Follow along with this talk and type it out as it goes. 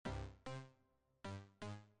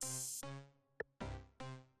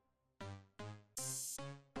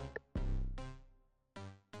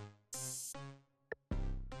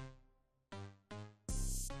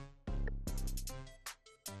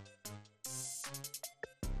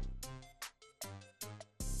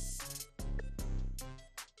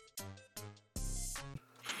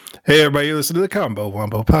Hey everybody, you listen to the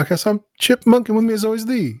Wombo podcast. I'm Chipmunk, and with me as always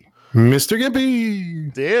the Mr.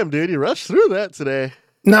 Gimpy. Damn, dude, you rushed through that today.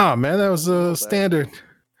 Nah, man, that was a standard.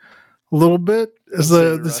 A little bit. It's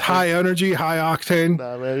this high energy, high octane.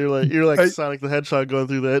 Nah, man, you're like Sonic the Hedgehog going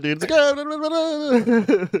through that, dude. It's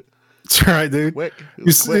like, That's right, dude.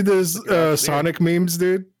 You see those Sonic memes,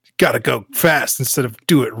 dude? Gotta go fast instead of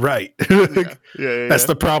do it right. Yeah. That's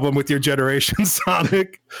the problem with your generation,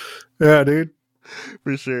 Sonic. Yeah, dude.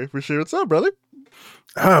 For sure. What's up, brother?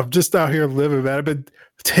 I'm just out here living, man. I've been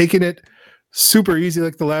taking it super easy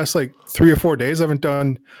like the last 3 or 4 days. I haven't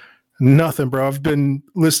done nothing, bro. I've been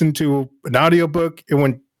listening to an audiobook. It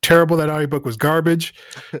went terrible. That audiobook was garbage.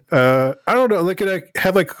 I don't know. I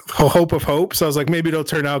had a hope of hope. So I was like, maybe it'll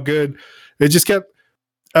turn out good. It just kept,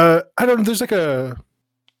 I don't know. There's a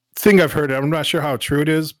thing I've heard. I'm not sure how true it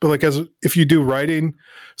is, but if you do writing,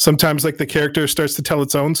 sometimes the character starts to tell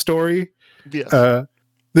its own story. Yes.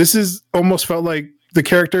 This is almost felt like the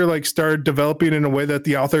character started developing in a way that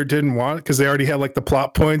the author didn't want because they already had the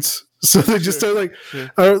plot points. So they just started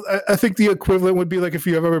I think the equivalent would be if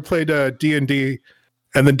you have ever played D&D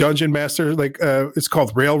and the dungeon master it's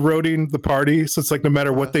called railroading the party. So it's no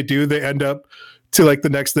matter what they do, they end up to the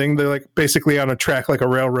next thing. They're basically on a track like a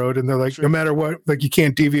railroad, and they're no matter what, you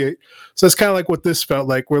can't deviate. So it's kind of what this felt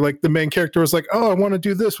like, where the main character was oh, I want to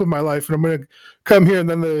do this with my life, and I'm gonna come here, and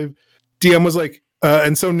then the DM was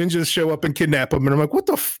and so ninjas show up and kidnap him, and I'm what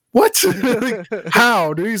the what?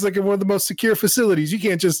 How, dude? He's in one of the most secure facilities. You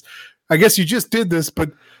can't just. I guess you just did this,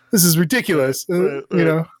 but this is ridiculous. Right. You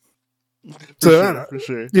know. For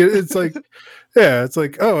sure. Yeah, it's it's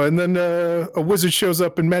oh, and then a wizard shows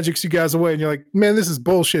up and magics you guys away, and you're man, this is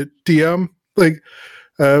bullshit, DM.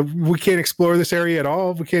 We can't explore this area at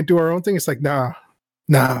all. We can't do our own thing. It's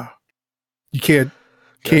nah, you can't.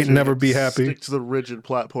 Can't never be happy. Stick to the rigid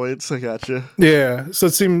plot points. I gotcha. Yeah. So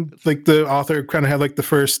it seemed like the author kind of had the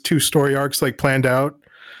first 2 story arcs planned out,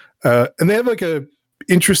 and they have a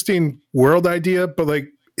interesting world idea, but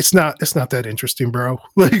it's not that interesting, bro.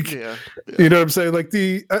 Yeah. You know what I'm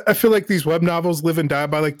saying? I feel like these web novels live and die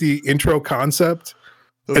by the intro concept,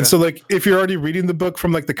 and so if you're already reading the book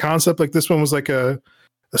from the concept, this one was a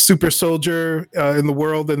super soldier in the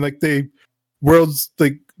world, and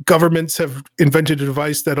governments have invented a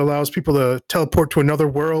device that allows people to teleport to another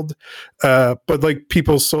world, but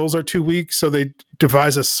people's souls are too weak, so they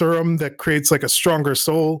devise a serum that creates a stronger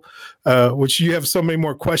soul, which you have so many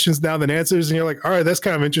more questions now than answers, and you're all right, that's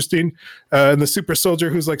kind of interesting. And the super soldier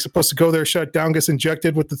who's supposed to go there, shut down, gets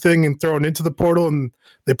injected with the thing and thrown into the portal, and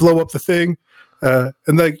they blow up the thing, and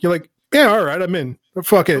you're yeah, all right, I'm in.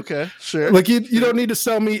 Fuck it. Okay, sure. You don't need to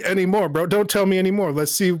sell me anymore, bro. Don't tell me anymore.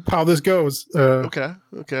 Let's see how this goes. Okay.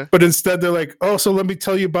 But instead, they're oh, so let me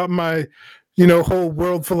tell you about my, whole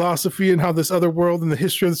world philosophy and how this other world and the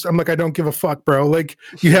history of this. I'm I don't give a fuck, bro.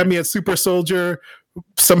 You had me at super soldier.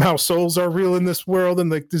 Somehow souls are real in this world,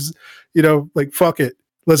 and this, fuck it.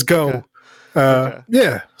 Let's go. Okay.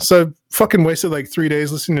 Yeah. So fucking wasted 3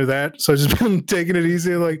 days listening to that. So I've just been taking it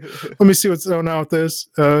easy. Let me see what's going on with this.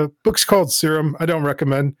 Book's called Serum. I don't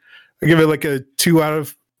recommend. I give it a 2 out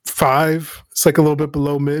of 5. It's a little bit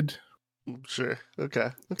below mid. Sure. Okay.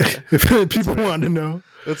 If people want to know.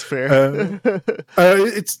 That's fair.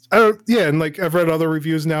 And I've read other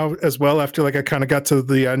reviews now as well after I kind of got to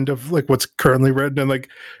the end of what's currently written, and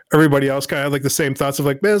everybody else kind of had the same thoughts of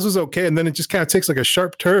man, this was okay, and then it just kind of takes a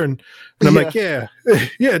sharp turn, and I'm yeah,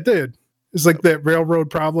 it did. It's that railroad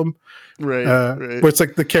problem, right? Where it's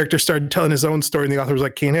the character started telling his own story, and the author was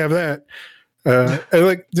can't have that. And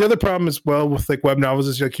the other problem as well with web novels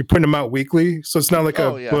is you're putting them out weekly, so it's not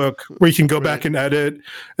a book where you can go back and edit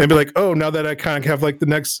and be oh, now that I kind of have the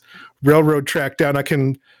next railroad track down, I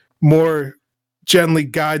can more gently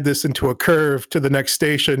guide this into a curve to the next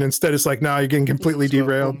station. Instead it's now you're getting completely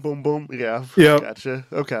derailed. Boom. Yeah. Gotcha.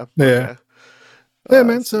 Okay. Yeah. Yeah,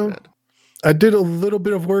 man. So bad. I did a little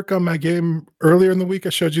bit of work on my game earlier in the week. I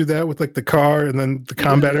showed you that with the car and then the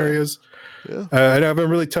combat areas. Yeah. I haven't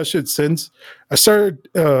really touched it since. I started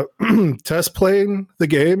test playing the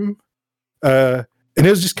game, and it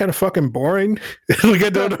was just kind of fucking boring. I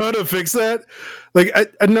don't know how to fix that.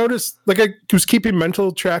 I noticed, I was keeping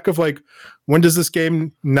mental track of when does this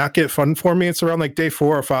game not get fun for me? It's around day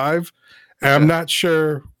 4 or 5, and I'm not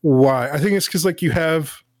sure why. I think it's because you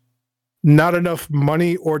have not enough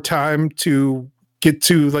money or time to get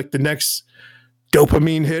to the next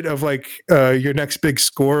dopamine hit of your next big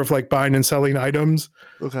score of buying and selling items.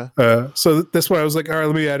 Okay. So that's why I was all right,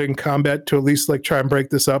 let me add in combat to at least try and break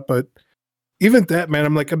this up. But even that, man,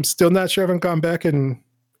 I'm still not sure. I haven't gone back and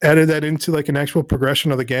added that into like an actual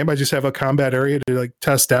progression of the game. I just have a combat area to like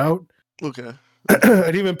test out. Okay. I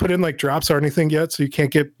didn't even put in like drops or anything yet, so you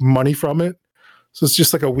can't get money from it. So it's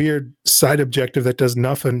just like a weird side objective that does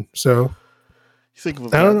nothing. So you think of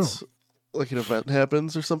events, I don't know. Like an event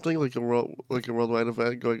happens or something, like a worldwide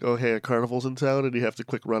event, going, oh hey, a carnival's in town, and you have to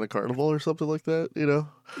quick run a carnival or something like that. You know?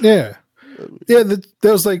 Yeah, yeah. That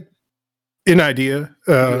was like an idea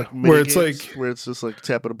like where it's like where it's just like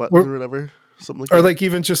tapping a button or whatever. Something like or that. like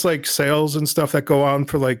even just like sales and stuff that go on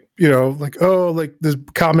for like, you know, like, oh, like the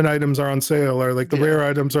common items are on sale, or like the rare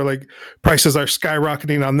items are like prices are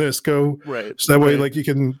skyrocketing on this. Go right. So that way like you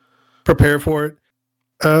can prepare for it.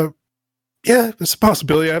 Yeah, it's a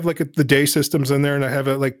possibility. I have like the day systems in there, and I have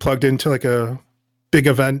it like plugged into like a big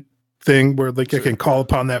event thing where like I can call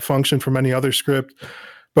upon that function from any other script.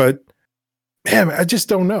 But man, I just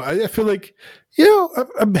don't know. I feel like, you know,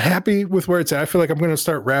 I'm happy with where it's at. I feel like I'm going to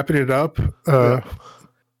start wrapping it up,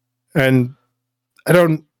 and I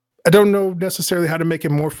don't know necessarily how to make it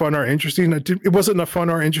more fun or interesting. It wasn't a fun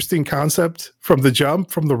or interesting concept from the jump,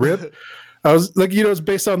 from the rip. I was like, you know, it's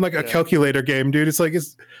based on like a calculator game, dude. It's like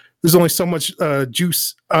there's only so much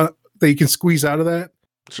juice that you can squeeze out of that.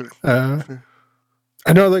 Sure.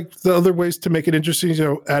 I know like the other ways to make it interesting, you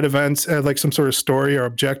know, add events, add like some sort of story or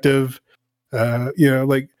objective. You know,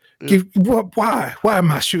 like why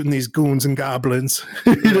am I shooting these goons and goblins?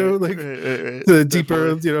 You know, like the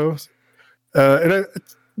deeper, you know, and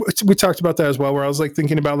we talked about that as well, where I was like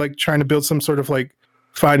thinking about like trying to build some sort of like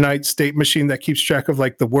finite state machine that keeps track of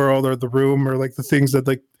like the world or the room or like the things that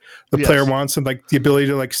like the player wants, and like the ability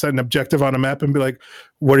to like set an objective on a map and be like,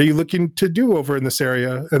 what are you looking to do over in this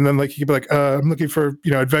area? And then like you can be like, I'm looking for,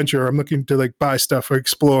 you know, adventure. I'm looking to like buy stuff or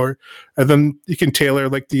explore. And then you can tailor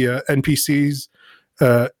like the NPCs,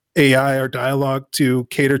 AI or dialogue to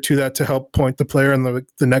cater to that, to help point the player in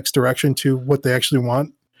the next direction to what they actually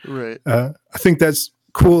want. Right. I think that's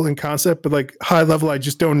cool in concept, but like high level, I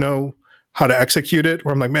just don't know how to execute it.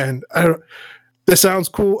 Where I'm like, man, this sounds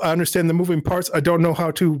cool. I understand the moving parts. I don't know how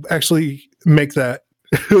to actually make that.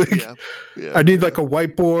 Like, I need like a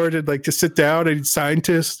whiteboard and like to sit down and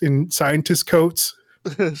scientists in scientist coats.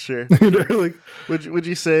 Sure. You know, like, would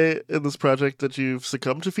you say in this project that you've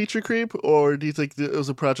succumbed to feature creep, or do you think it was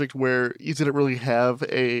a project where you didn't really have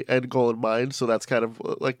a end goal in mind, so that's kind of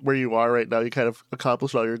like where you are right now? You kind of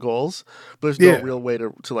accomplished all your goals, but there's no real way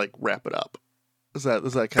to like wrap it up. Is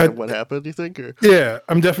that kind of what happened, do you think? Or? Yeah,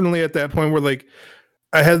 I'm definitely at that point where like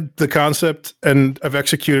I had the concept and I've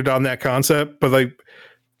executed on that concept, but like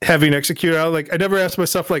having executed out, like I never asked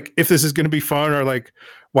myself like if this is going to be fun or like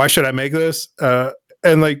why should I make this?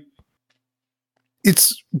 And like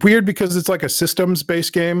it's weird because it's like a systems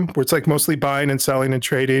based game where it's like mostly buying and selling and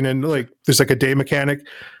trading, and like there's like a day mechanic,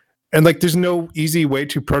 and like there's no easy way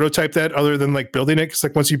to prototype that other than like building it. Because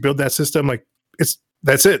like once you build that system, like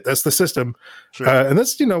that's it. That's the system. Sure. And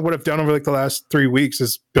that's, you know, what I've done over like the last 3 weeks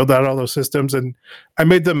is build out all those systems, and I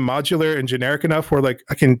made them modular and generic enough where like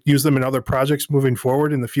I can use them in other projects moving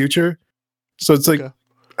forward in the future. So it's like,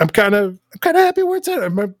 I'm kind of happy where it's at. I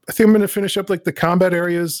think I'm going to finish up like the combat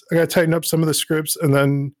areas. I got to tighten up some of the scripts, and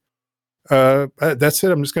then that's it.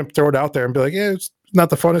 I'm just going to throw it out there and be like, yeah, it's not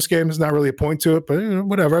the funnest game. There's not really a point to it, but you know,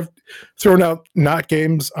 whatever. I've thrown out not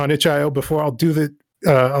games on itch.io before. I'll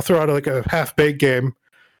throw out like a half-baked game.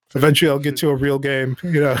 Eventually, I'll get to a real game.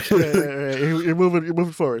 You know, You're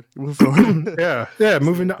moving forward. yeah,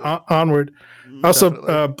 moving onward. I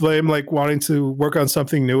also blame like wanting to work on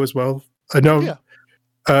something new as well. I know. Yeah.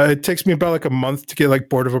 It takes me about like a month to get like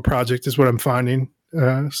bored of a project is what I'm finding.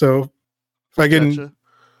 So if I can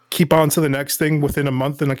keep on to the next thing within a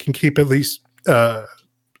month, then I can keep at least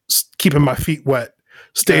keeping my feet wet,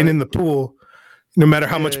 staying in the pool. No matter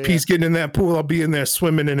how much pee's getting in that pool, I'll be in there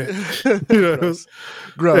swimming in it. You know?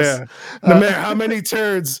 Gross. Yeah. No matter how many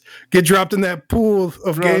turds get dropped in that pool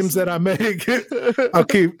of games that I make,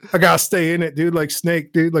 I gotta stay in it, dude. Like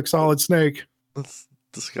Snake, dude, like Solid Snake. That's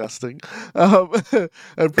disgusting. I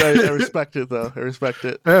respect it though. I respect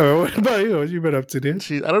it. Yeah, what about you? What you been up to, dude?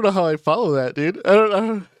 I don't know how I follow that, dude. I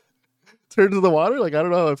don't turn to the water. Like I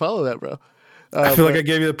don't know how I follow that, bro. I feel like I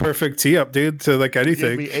gave you the perfect tee up, dude, to like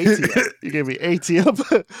anything. You gave me a tee up.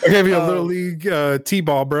 I gave you a little league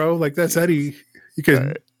T-ball, bro. Like that's Eddie. You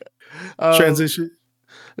can transition.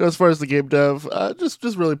 You know, as far as the game dev, just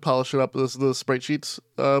really polishing up the sprite sheets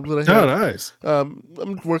that I have. Oh, nice.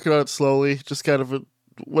 I'm working on it slowly. Just kind of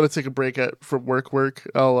when I take a break from work,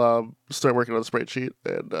 I'll start working on the sprite sheet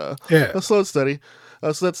and slow and steady.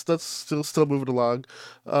 So that's still moving along.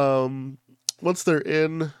 Once they're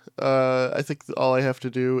in, I think all I have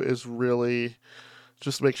to do is really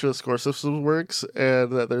just make sure the score system works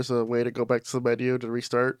and that there's a way to go back to the menu to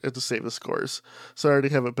restart and to save the scores. So I already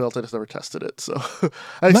have it built. I just never tested it. So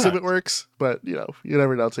I assume it works, but you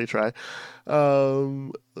never know until you try.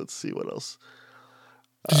 Let's see what else.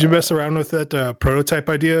 Did you mess around with that prototype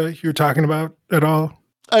idea you were talking about at all?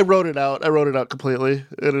 I wrote it out. I wrote it out completely,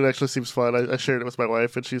 and it actually seems fun. I shared it with my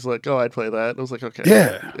wife, and she's like, "Oh, I'd play that." And I was like, "Okay."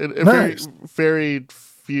 Yeah, nice. Very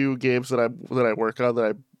few games that I work on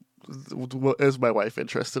that is my wife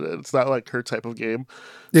interested in. It's not like her type of game.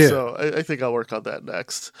 Yeah. So I think I'll work on that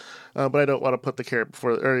next. But I don't want to put the carrot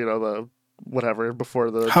before, or the whatever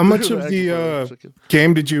before the. How much of the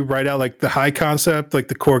game did you write out? Like the high concept, like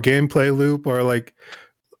the core gameplay loop, or like?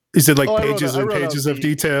 Is it like pages and pages of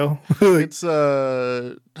detail? It's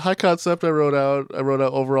high concept. I wrote out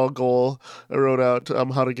overall goal. I wrote out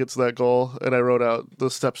how to get to that goal, and I wrote out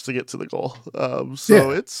the steps to get to the goal.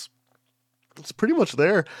 It's pretty much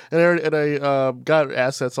there, and I got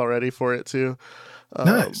assets already for it too.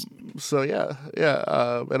 Nice. So yeah.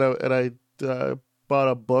 And I bought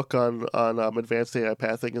a book on advanced AI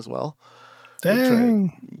pathing as well.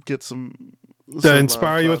 Dang. Get some. To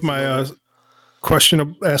inspire you with my question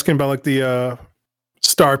of asking about like the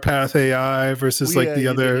star path AI versus the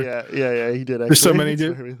other. Yeah, he did. Actually. There's so many.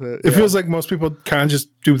 It feels like most people kind of just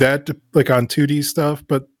do that like on 2D stuff,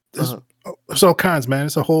 but there's all kinds, man.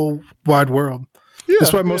 It's a whole wide world. Yeah,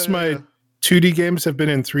 that's why most of my 2D games have been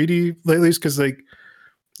in 3D lately, because like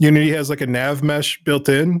Unity has like a nav mesh built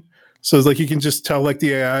in, so it's like you can just tell like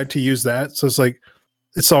the AI to use that. So it's like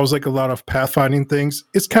it solves like a lot of pathfinding things.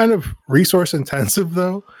 It's kind of resource intensive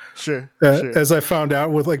though. Sure. As I found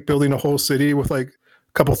out with like building a whole city with like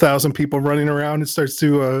a couple thousand people running around, it starts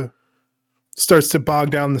to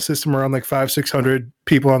bog down the system around like 500-600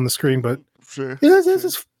 people on the screen. But sure,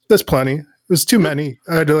 that's plenty. It was too many.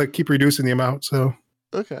 I had to like keep reducing the amount. So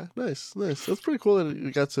okay, nice. That's pretty cool that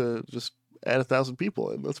you got to just add 1,000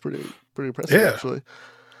 people in. That's pretty impressive, actually.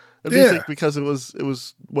 And do you think because it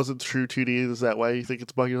wasn't true 2D, is that why you think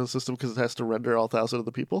it's bugging on the system, because it has to render all 1,000 of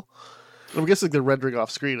the people? I'm guessing they're rendering off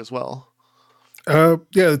screen as well.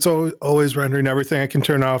 It's always rendering everything. I can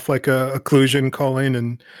turn off like occlusion culling,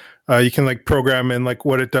 and you can like program in like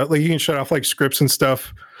what it does. Like you can shut off like scripts and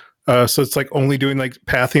stuff. So it's like only doing like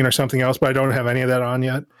pathing or something else, but I don't have any of that on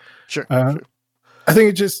yet. Sure. I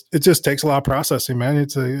think it just takes a lot of processing, man.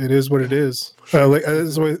 It is what it is.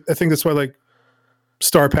 I think that's why like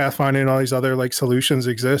star pathfinding and all these other like solutions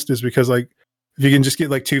exist, is because like if you can just get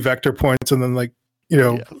like 2 vector points and then like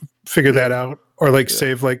figure that out, or like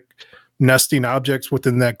save like nesting objects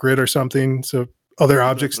within that grid or something, so other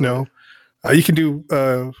objects know. You can do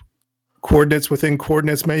coordinates within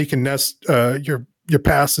coordinates, man. You can nest your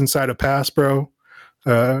paths inside a pass, bro.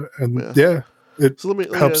 It so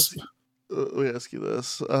let helps. Let me ask you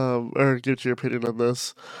this, or get your opinion on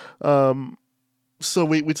this. So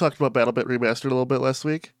we talked about BattleBit Remastered a little bit last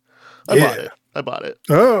week. I bought it.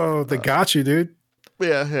 Oh, they got you, dude.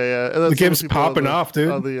 Yeah. And the game's popping off, dude.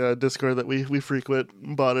 On the Discord that we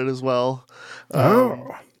frequent bought it as well.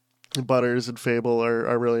 Butters and Fable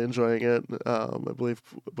are really enjoying it. I believe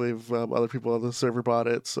other people on the server bought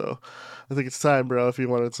it, so I think it's time, bro. If you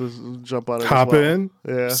wanted to jump on it, hop in,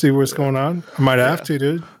 see what's going on. I might have to,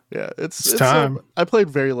 dude. Yeah, it's time. I played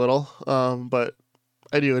very little, but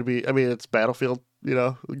I knew it'd be. I mean, it's Battlefield.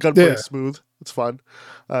 Gunplay is smooth. It's fun.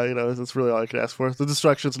 That's really all I could ask for. The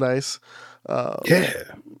destruction's nice. You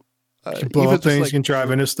can blow up things. You can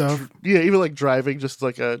drive into stuff. Even like driving, just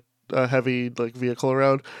like a heavy like vehicle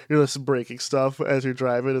around, you're just breaking stuff as you're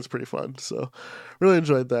driving. It's pretty fun. So really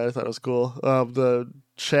enjoyed that. I thought it was cool. The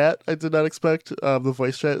chat I did not expect. The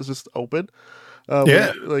voice chat is just open.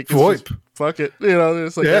 Like VoIP. Fuck it,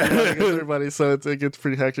 it's like everybody. So it gets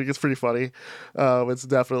pretty hectic. It's pretty funny. It's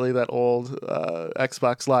definitely that old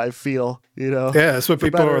Xbox Live feel. Yeah, that's what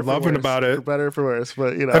people are loving about it. For better or for worse,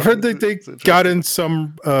 but I've heard that they got in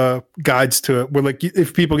some guides to it where like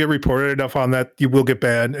if people get reported enough on that, you will get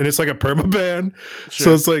banned, and it's like a perma ban. Sure.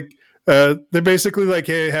 So it's like they're basically like,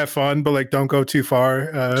 hey, have fun, but like don't go too far.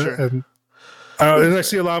 And I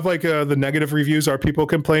see a lot of like the negative reviews are people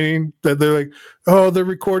complaining that they're like, oh, they're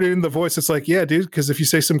recording the voice. It's like, yeah, dude, because if you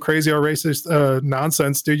say some crazy or racist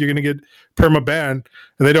nonsense, dude, you're going to get perma banned.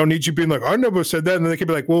 And they don't need you being like, I never said that. And then they can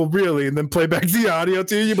be like, well, really? And then play back the audio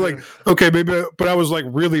to you. You'd be like, okay, maybe, but I was like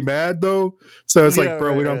really mad though. So it's like,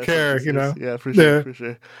 bro, we don't care, Yeah, for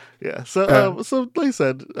sure. Yeah. So like I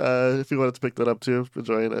said, if you wanted to pick that up too,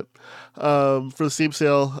 enjoying it. For the Steam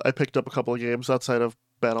sale, I picked up a couple of games outside of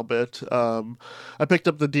BattleBit. I picked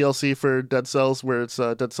up the DLC for Dead Cells, where it's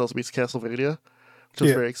Dead Cells meets Castlevania, which I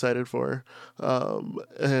was very excited for.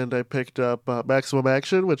 And I picked up Maximum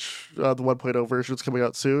Action, which the 1.0 version is coming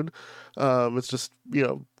out soon. It's just,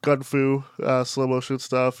 gun fu, slow motion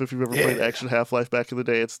stuff. If you've ever played Action Half-Life back in the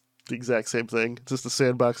day, it's the exact same thing. It's just a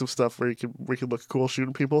sandbox of stuff where you can look cool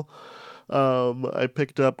shooting people. I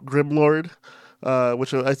picked up Grimlord,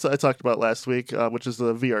 which I talked about last week, which is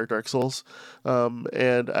the VR Dark Souls.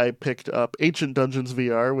 And I picked up Ancient Dungeons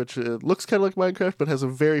VR, which looks kind of like Minecraft, but has a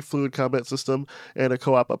very fluid combat system, and a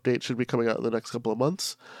co-op update should be coming out in the next couple of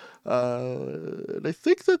months. And I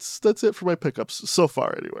think that's it for my pickups so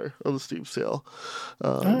far, anyway, on the Steam sale.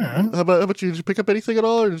 How about you? Did you pick up anything at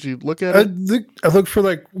all, or did you look at it? I looked for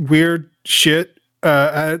like weird shit,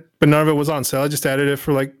 but none of it was on sale. I just added it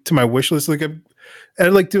for like to my wish list. Like I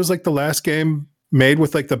added like it was like the last game made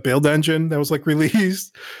with like the build engine that was like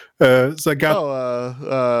released. So I got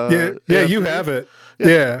you have it.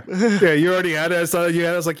 Yeah. You already had it. I saw you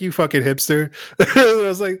had it. I was like, you fucking hipster. I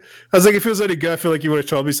was like, if it was any good, I feel like you would have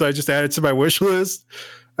told me. So I just added it to my wish list.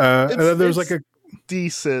 And then there was like a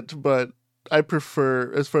decent, but I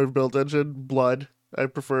prefer, as far as build engine, Blood. I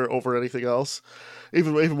prefer over anything else,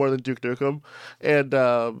 even more than Duke Nukem. And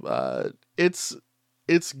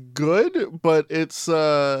it's good, but it's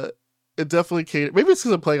it definitely can't. Maybe it's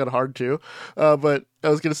because I'm playing on hard too. But I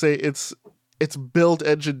was gonna say it's build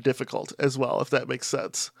engine difficult as well, if that makes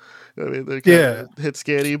sense. I mean, they kind of hit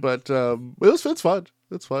scanny, but it's fun.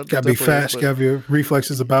 It's fun. Gotta be fast. Gotta have your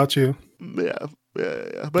reflexes about you. Yeah.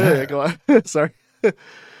 But anyway, go on. Sorry.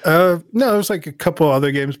 No, there's like a couple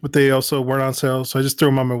other games, but they also weren't on sale, so I just threw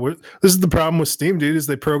them on my wish. This is the problem with Steam, dude, is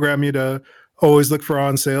they program you to always look for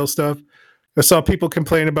on sale stuff. I saw people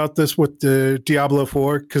complain about this with the Diablo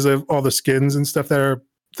 4 because of all the skins and stuff that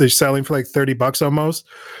they're selling for like $30 almost.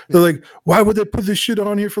 They're like, why would they put this shit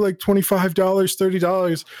on here for like $25,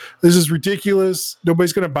 $30? This is ridiculous.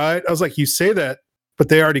 Nobody's gonna buy it. I was like, you say that, but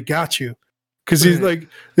they already got you. Because he's like,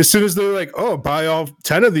 as soon as they're like, oh, buy all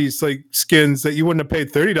 10 of these like skins that you wouldn't have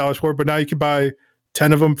paid $30 for, but now you can buy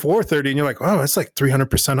 10 of them for $30, and you're like, oh, that's like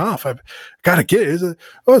 300% off. I've got to get it.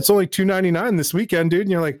 It's only $2.99 this weekend, dude.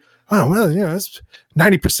 And you're like, oh, well, that's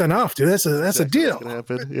 90% off, dude. That's a deal.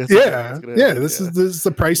 This is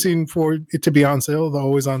the pricing for it to be on sale. The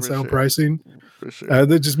always on sale pricing. For sure.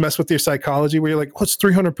 They just mess with your psychology where you're like, what's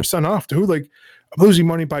 300% off, dude? Like, I'm losing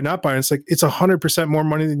money by not buying. It's like, it's 100% more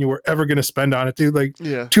money than you were ever going to spend on it, dude. Like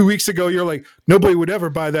 2 weeks ago, you're like, nobody would ever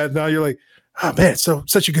buy that. Now you're like, oh man, it's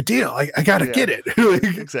such a good deal. I got to get it.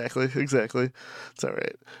 Exactly. It's all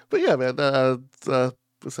right. But yeah, man, I've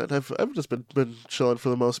just been chilling for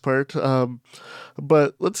the most part.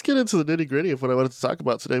 But let's get into the nitty gritty of what I wanted to talk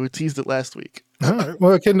about today. We teased it last week. All right.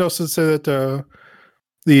 Well, I can also say that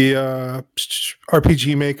the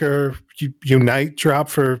RPG Maker Unite drop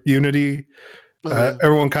for Unity,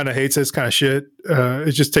 everyone kind of hates this kind of shit.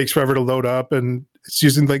 It just takes forever to load up, and it's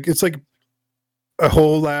using it's like a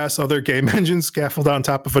whole ass other game engine scaffold on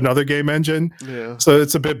top of another game engine. Yeah. So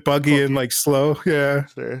it's a bit buggy and like slow. Yeah.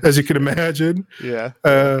 Sure. As you can imagine. Yeah.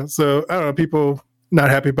 So I don't know, people not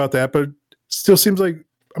happy about that, but still seems like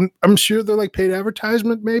I'm sure they're like paid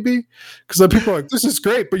advertisement maybe, because people are like, this is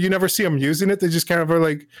great, but you never see them using it. They just kind of are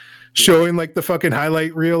like showing like the fucking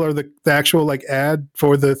highlight reel or the actual like ad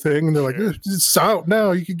for the thing. And they're like, it's out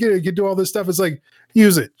now. You can get it. You can do all this stuff. It's like,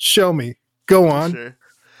 use it. Show me. Go on. Sure.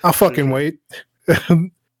 I'll fucking wait.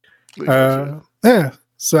 Yeah.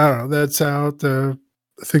 So I don't know. That's out. I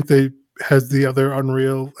think they had the other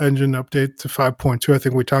Unreal Engine update to 5.2. I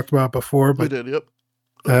think we talked about it before. But we did.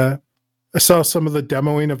 Yep. I saw some of the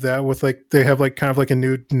demoing of that with like they have like kind of like a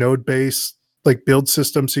new node based like build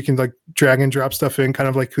system, so you can like drag and drop stuff in, kind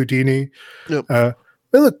of like Houdini. Yep.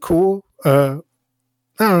 They look cool. I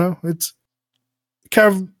don't know. It's kind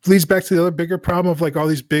of leads back to the other bigger problem of like all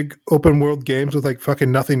these big open world games with like fucking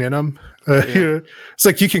nothing in them. It's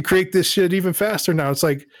like you can create this shit even faster now. It's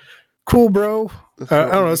like, cool, bro. I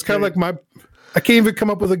don't know. It's kind of like I can't even come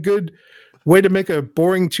up with a good way to make a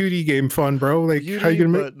boring 2D game fun, bro. Like, how you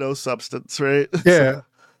gonna make no substance, right? Yeah.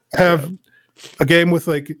 Have a game with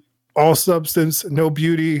like all substance, no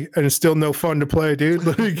beauty, and it's still no fun to play, dude.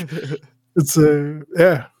 Like, it's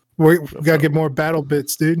we gotta get more battle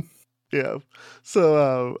bits, dude. Yeah.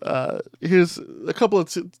 So here's a couple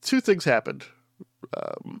of two things happened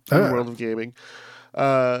in the world of gaming.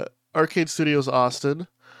 Arcade Studios Austin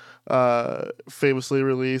famously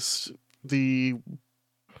released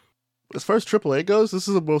as far as AAA goes, this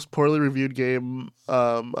is the most poorly reviewed game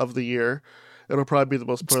of the year. It'll probably be the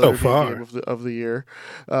most poorly reviewed game of the year.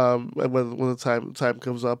 And when the time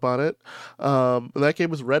comes up on it, and that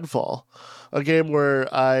game is Redfall, a game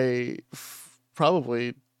where I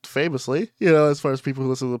probably famously, as far as people who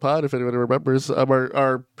listen to the pod, if anyone remembers,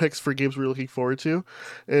 our picks for games we're looking forward to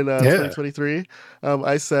in 2023.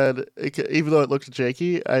 I said, even though it looked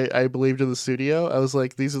janky, I believed in the studio. I was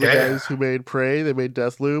like, these are the guys who made Prey, they made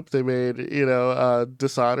Deathloop, they made,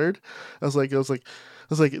 Dishonored. I was like,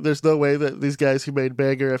 there's no way that these guys who made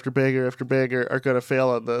banger after banger after banger are going to fail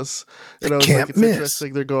on this. And I was like, it's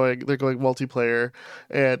interesting they're going multiplayer,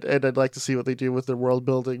 and I'd like to see what they do with their world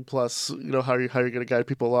building. Plus, how you're going to guide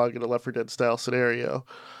people along in a Left 4 Dead style scenario.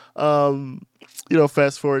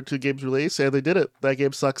 Fast forward to game's release, and they did it. That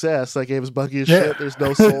game sucks ass. That game is buggy as shit. There's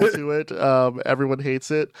no soul to it. Everyone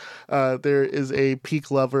hates it. There is a peak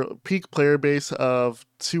player base of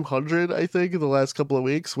 200, I think, in the last couple of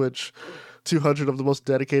weeks, which 200 of the most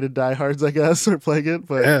dedicated diehards, I guess, are playing it.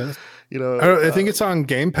 But I think it's on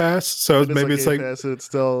Game Pass, so maybe it's like Pass, and it's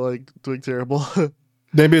still like doing terrible.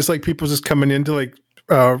 Maybe it's like people just coming into like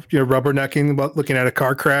rubbernecking, looking at a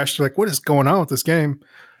car crash. They're like, what is going on with this game?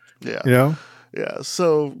 Yeah. Yeah,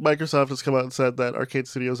 so Microsoft has come out and said that Arcade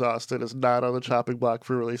Studios Austin is not on the chopping block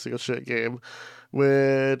for releasing a shit game,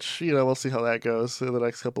 which, we'll see how that goes in the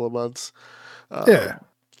next couple of months.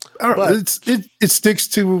 It sticks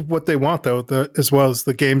to what they want, though, as well as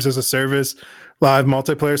the games as a service, live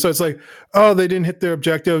multiplayer. So it's like, oh, they didn't hit their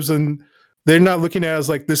objectives, and they're not looking at it as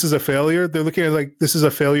like this is a failure. They're looking at it like this is a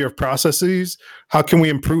failure of processes. How can we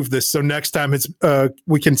improve this so next time it's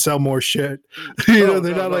we can sell more shit? They're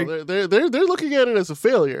looking at it as a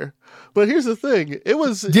failure. But here's the thing: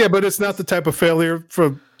 but it's not the type of failure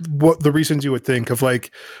for what the reasons you would think of, like,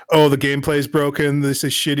 oh, the gameplay is broken. This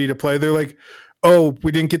is shitty to play. They're like, oh,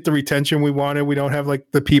 we didn't get the retention we wanted. We don't have like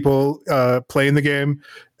the people playing the game,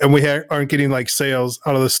 and we aren't getting like sales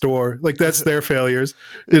out of the store. Like that's their failures.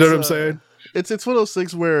 You know what I'm saying? It's one of those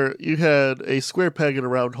things where you had a square peg in a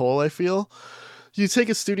round hole. I feel you take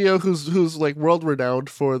a studio who's like world renowned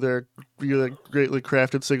for their greatly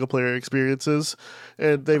crafted single player experiences,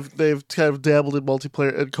 and they've kind of dabbled in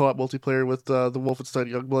multiplayer and co-op multiplayer with the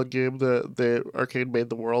Wolfenstein Youngblood game. The Arcade made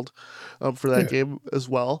the world for that game as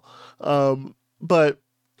well. But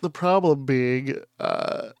the problem being,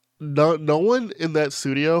 no one in that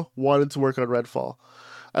studio wanted to work on Redfall.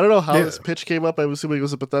 I don't know how this pitch came up. I'm assuming it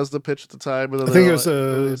was a Bethesda pitch at the time. And then I think it was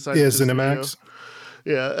ZeniMax.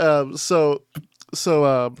 Yeah. So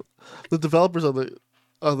the developers on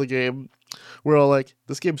the game were all like,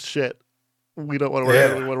 "This game's shit. We don't want to work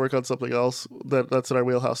on it. We want to work on something else that's in our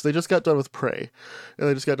wheelhouse." They just got done with Prey, and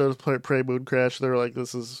they just got done with Prey Moon Crash. They were like,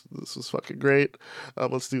 "This is fucking great.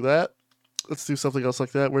 Let's do that. Let's do something else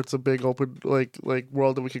like that where it's a big open like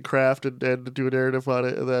world that we can craft and do a narrative on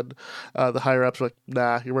it." And then the higher ups are like,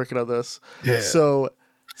 "Nah, you're working on this." Yeah. So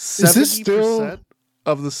 70%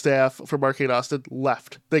 of the staff from Arcade Austin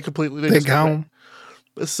left. They gone.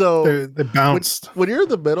 So they bounced. When you're in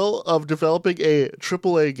the middle of developing a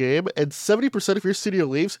AAA game and 70% of your studio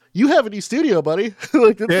leaves, you have a new studio, buddy.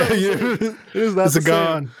 It is not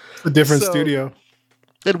gone. It's a different studio.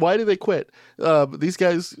 And why did they quit? These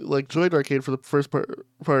guys joined Arcade for the first part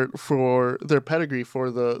for their pedigree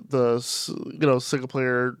for the single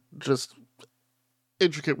player just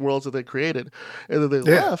intricate worlds that they created, and then they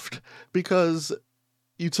left because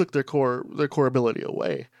you took their core ability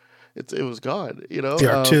away. It was gone. The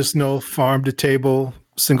artisanal farm to table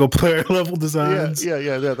single player level designs.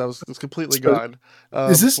 Yeah. That was completely gone.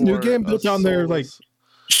 Is this new game built on their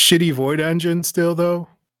shitty Void engine still though?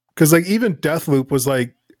 Because even Deathloop was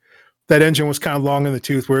that engine was kind of long in the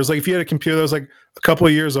tooth. Whereas if you had a computer that was a couple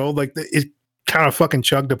of years old, it kind of fucking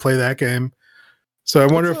chugged to play that game. So I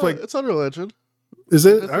wonder if it's Unreal Engine. Is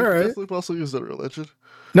it? All right. Deathloop also used Unreal Engine.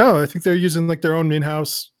 No, I think they're using their own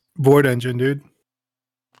in-house Void engine, dude.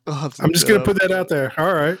 I'm just gonna put that out there.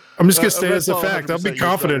 All right, I'm just gonna say it as a fact. I'll be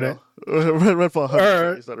confident in it. Redfall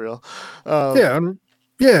 100% is not real.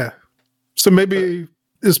 Yeah. So maybe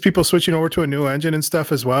is people switching over to a new engine and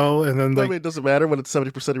stuff as well, and then it doesn't matter when it's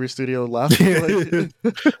 70% of your studio left.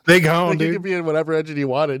 They gone, dude. You can be in whatever engine you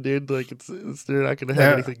wanted, dude. They're not gonna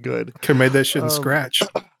have anything good. Could have made that shit in Scratch.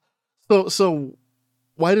 So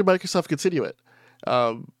why did Microsoft continue it?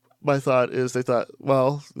 My thought is they thought,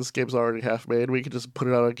 well, this game's already half made. We can just put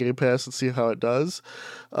it out on Game Pass and see how it does.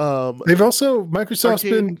 Microsoft's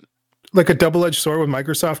been a double-edged sword with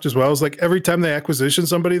Microsoft as well. It's every time they acquisition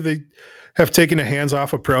somebody, they have taken a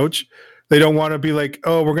hands-off approach. They don't want to be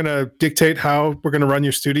oh, we're going to dictate how we're going to run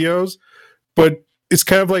your studios. But it's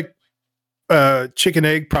kind of a chicken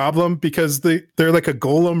egg problem because they're like a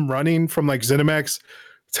golem running from ZeniMax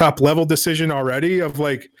top level decision already of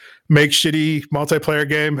make shitty multiplayer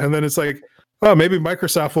game, and then it's oh, maybe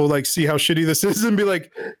Microsoft will see how shitty this is and be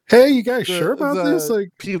hey, you guys sure about this?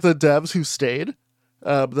 The devs who stayed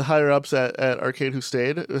The higher ups at Arcade who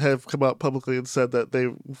stayed have come out publicly and said that they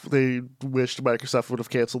wished Microsoft would have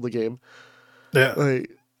canceled the game, Yeah.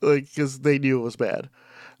 like because they knew it was bad.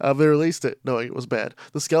 They released it knowing it was bad.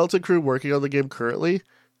 The skeleton crew working on the game currently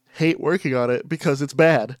hate working on it because it's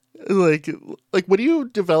bad. Like when you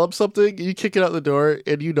develop something, you kick it out the door,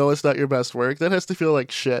 and you know it's not your best work. That has to feel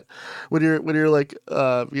like shit. When you're like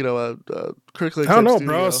a critically I don't know, studio.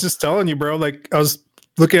 bro. I was just telling you, bro. Like I was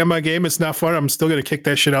looking at my game, it's not fun. I'm still gonna kick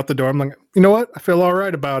that shit out the door. I'm like, you know what? I feel all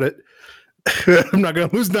right about it. I'm not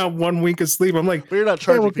gonna lose not 1 week of sleep. I'm like, but you're not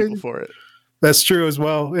charging people for it. That's true as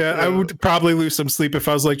well. Yeah, I would probably lose some sleep if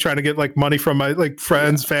I was like trying to get like money from my like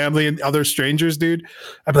friends, family, and other strangers, dude.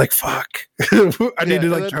 I'd be like, fuck. I need to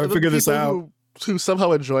like try to figure this out. Who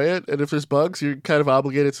somehow enjoy it, and if there's bugs, you're kind of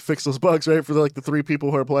obligated to fix those bugs, right? For the 3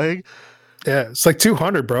 people who are playing. Yeah, it's like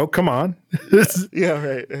 200, bro. Come on. Yeah,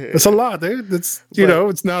 right. It's a lot, dude. It's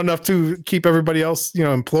it's not enough to keep everybody else,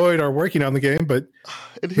 employed or working on the game, but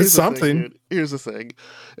it's something. Here's the thing.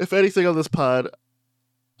 If anything on this pod,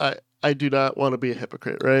 I do not want to be a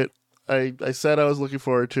hypocrite, right? I said I was looking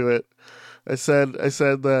forward to it. I said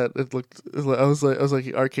that it looked. I was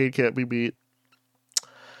like, Arcade can't be beat.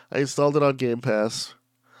 I installed it on Game Pass.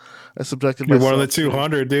 I subjected You're myself. One of the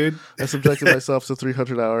 200, dude. I subjected myself to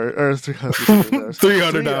 300 hours or 300 hours.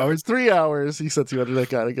 300 hours. 3 hours. He said 200. That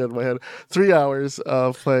got it good in my head. 3 hours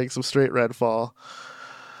of playing some straight Redfall.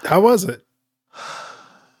 How was it?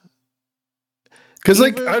 Because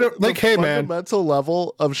I don't like. Hey, man, the fundamental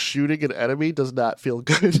level of shooting an enemy does not feel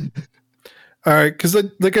good. All right, because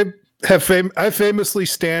I famously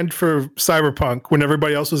stand for Cyberpunk when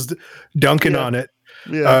everybody else was dunking on it.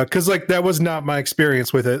 Yeah, because that was not my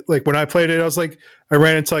experience with it. Like when I played it, I was like, I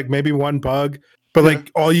ran into like maybe one bug, but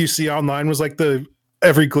like all you see online was like the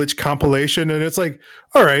every glitch compilation, and it's like,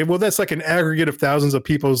 all right, well that's like an aggregate of thousands of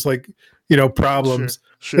people's like problems.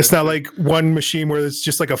 Sure, it's not like one machine where it's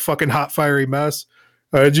just like a fucking hot fiery mess.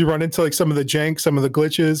 Did you run into like some of the jank, some of the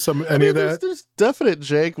glitches, any of that? There's definite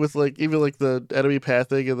jank with like even like the enemy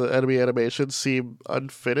pathing and the enemy animations seem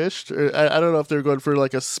unfinished. I don't know if they're going for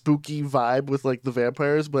like a spooky vibe with like the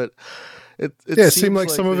vampires, but it seemed like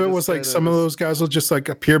some of it was like some of those guys will just like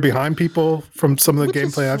appear behind people from some of the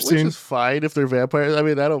gameplay I've seen. Which is fine if they're vampires. I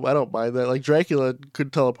mean, I don't mind that. Like Dracula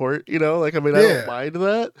could teleport, like I mean, I don't mind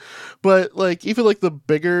that. But like even like the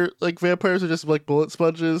bigger like vampires are just like bullet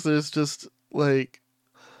sponges. There's just like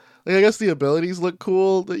I guess the abilities look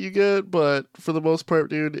cool that you get, but for the most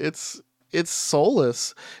part, dude, it's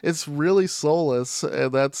soulless. It's really soulless,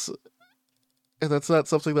 and that's not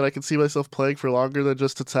something that I can see myself playing for longer than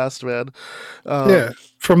just to test, man.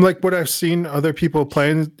 From like what I've seen other people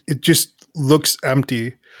playing, it just looks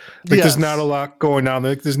empty. Like there's not a lot going on.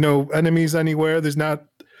 Like there's no enemies anywhere. There's not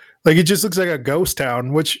like it just looks like a ghost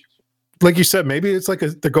town, which, like you said, maybe it's like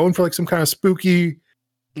they're going for like some kind of spooky.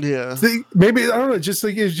 Yeah, maybe I don't know. Just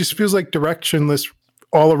like it just feels like directionless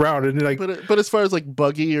all around, and like. But as far as like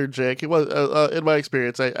buggy or jank, it was in my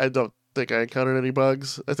experience. I don't think I encountered any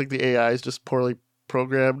bugs. I think the AI is just poorly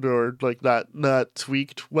programmed or like not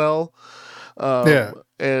tweaked well.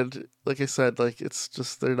 And like I said, like it's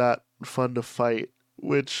just they're not fun to fight.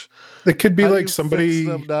 Which it could be like somebody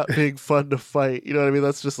them not being fun to fight. You know what I mean?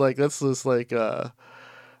 That's just like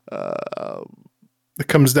it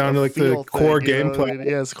comes down to like the core gameplay. I mean?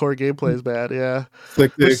 Yeah, core gameplay is bad. Yeah,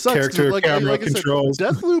 like the character camera controls.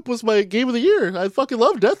 Deathloop was my game of the year. I fucking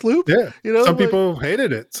love Deathloop. Yeah, some people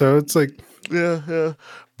hated it, so it's like yeah.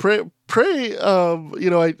 Prey.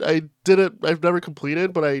 I did it. I've never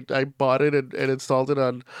completed, but I bought it and installed it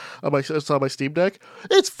on my Steam Deck.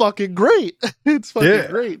 It's fucking great. It's fucking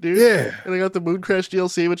great, dude. Yeah. And I got the Moon Crash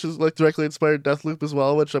DLC, which is like directly inspired Deathloop as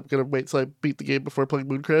well, which I'm gonna wait till I beat the game before playing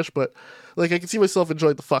Moon Crash. But like I can see myself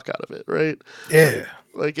enjoying the fuck out of it, right? Yeah.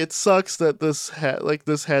 Like it sucks that this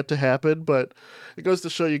had to happen, but it goes to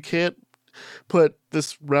show you can't put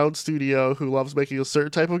this round studio who loves making a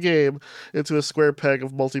certain type of game into a square peg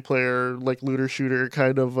of multiplayer like looter shooter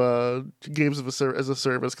kind of games as a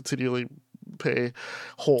service continually pay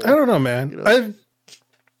whole. I don't know, man.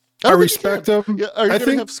 I respect them. Yeah, are you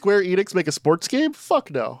gonna have Square Enix make a sports game? Fuck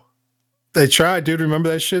no. They tried, dude. Remember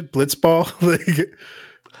that shit, Blitzball?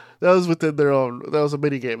 That was within their own. That was a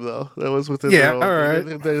mini game, though. That was within their own. All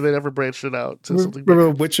right. They never branched it out to something.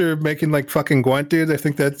 Remember Witcher making like fucking Gwent, dude? I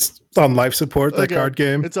think that's on life support. That card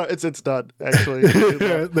game. It's done actually.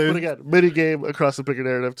 But again, mini game across the bigger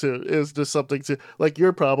narrative too is just something to like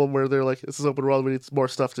your problem where they're like, this is open world. We need more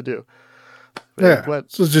stuff to do.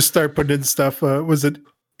 So just start putting in stuff. Was it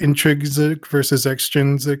intrinsic versus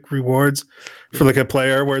extrinsic rewards for like a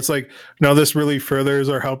player where it's like, no, this really furthers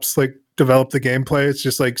or helps like develop the gameplay. It's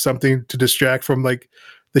just like something to distract from like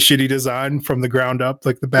the shitty design from the ground up,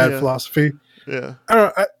 like the bad philosophy. Yeah. I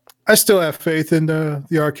don't know. I still have faith in the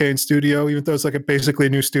Arcane studio, even though it's like basically a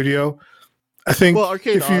new studio. I think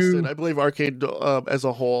Arcade Austin, I believe Arcade as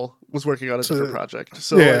a whole was working on a different project.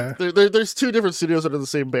 So yeah. like, there's two different studios under the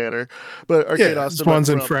same banner, but Arcade Austin one's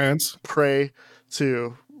in France. Prey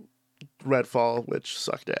to Redfall, which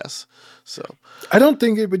sucked ass. So I don't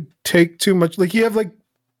think it would take too much. Like you have like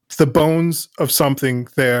the bones of something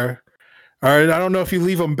there. All right, I don't know if you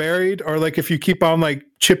leave them buried or like if you keep on like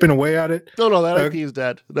chipping away at it. No, that IP is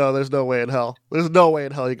dead. No, there's no way in hell. There's no way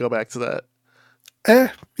in hell you go back to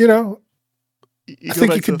that. You know, I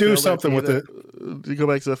think you could do something with it. You go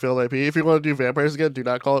back to the failed IP. If you want to do vampires again, do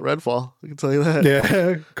not call it Redfall. I can tell you that.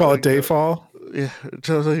 Yeah, call it Dayfall. Yeah,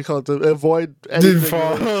 you call it to avoid anything.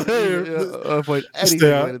 Avoid anything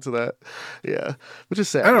related to that. Yeah, which is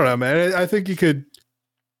sad. I don't know, man. I think you could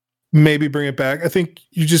maybe bring it back. I think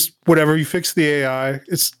you just whatever you fix the AI.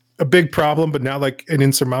 It's a big problem, but not like an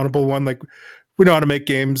insurmountable one. Like we know how to make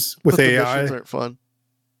games with AI. The missions aren't fun.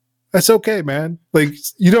 That's okay, man. Like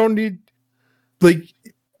you don't need. Like,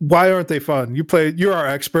 why aren't they fun? You're our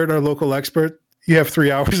expert, our local expert. You have 3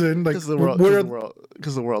 hours in. Like, because the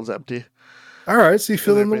world's empty. All right, so you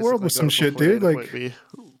fill in the world with some shit, dude. Like,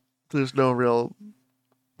 there's no real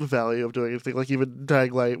value of doing anything. Like even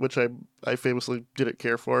Dying Light, which I famously didn't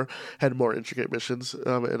care for, had more intricate missions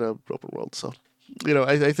in an open world. So,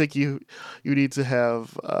 I think you need to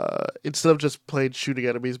have instead of just plain shooting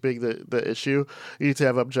enemies being the issue, you need to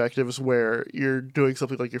have objectives where you're doing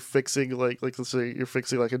something like you're fixing like let's say you're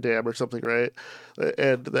fixing like a dam or something, right?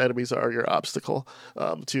 And the enemies are your obstacle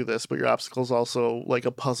to this, but your obstacle is also like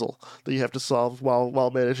a puzzle that you have to solve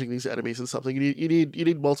while managing these enemies and something. You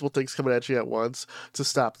need multiple things coming at you at once to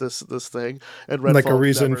stop this thing. And Redfall like a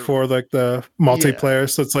reason for like the multiplayer.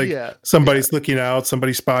 So it's like somebody's looking out,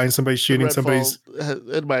 somebody's spying, somebody's shooting, somebody's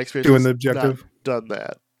in my experience, doing the objective. Done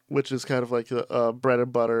that, which is kind of like the bread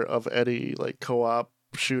and butter of any like co-op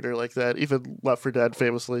shooter like that. Even Left 4 Dead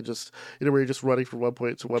famously just where you're just running from one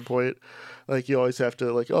point to one point. Like you always have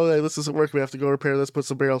to like, oh hey, this isn't working. We have to go repair this, put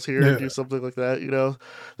some barrels here, and do something like that.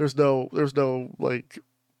 There's no like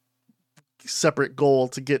separate goal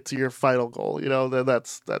to get to your final goal. Then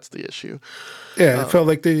that's the issue. Yeah, it felt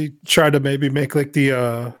like they tried to maybe make like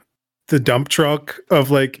the dump truck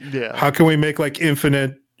of like how can we make like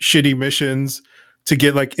infinite shitty missions to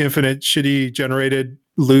get like infinite shitty generated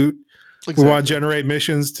loot. Exactly. We want to generate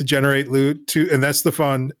missions to generate loot too, and that's the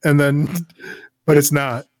fun. And then but it's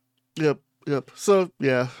not. Yep. So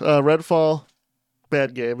Redfall,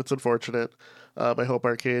 bad game. It's unfortunate. I hope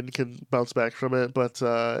Arcane can bounce back from it, but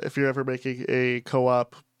if you're ever making a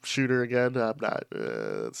co-op shooter again, I'm not.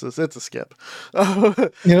 It's a skip.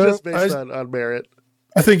 Just based on merit.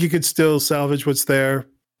 I think you could still salvage what's there.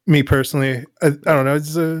 Me personally, I don't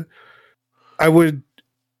know. I would,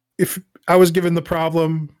 if I was given the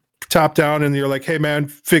problem top down and you're like, hey man,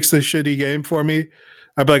 fix this shitty game for me.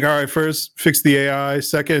 I'd be like, all right, first fix the AI.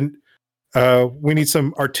 Second, we need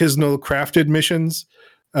some artisanal crafted missions.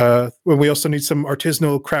 We also need some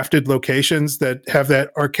artisanal crafted locations that have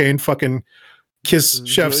that arcane fucking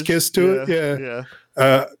chef's kiss to it.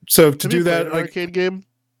 Yeah. So to do that, an arcade game?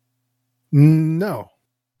 No.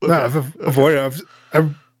 Okay. No, I've avoided.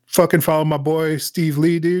 I've fucking followed my boy Steve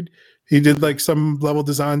Lee, dude. He did like some level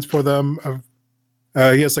designs for them.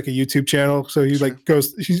 He has like a YouTube channel, so he like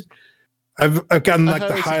goes. I've gotten like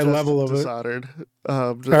the high level of Dishonored,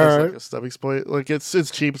 just as like a stepping point. Like it's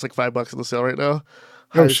cheap. It's like $5 on the sale right now.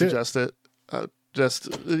 I suggest it.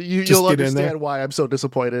 You'll understand why I'm so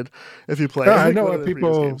disappointed if you play. I know why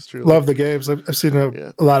people love the games. I've seen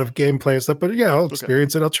a lot of gameplay and stuff, but I'll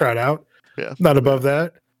experience it. I'll try it out. Yeah, not above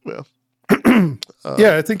that. Yeah.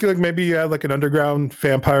 I think like maybe you add like an underground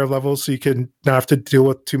vampire level so you can not have to deal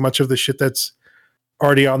with too much of the shit that's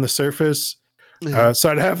already on the surface. Yeah. So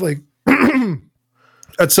I'd have like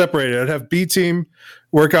I'd separate it. I'd have B team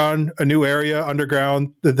work on a new area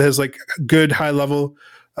underground that has like good high level.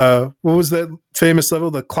 What was that famous level?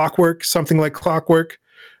 The Clockwork, something like Clockwork.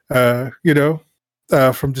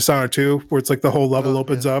 From Dishonored 2, where it's like the whole level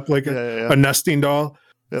opens up like a nesting doll.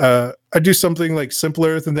 I do something like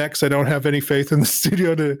simpler than that because I don't have any faith in the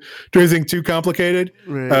studio to do anything too complicated.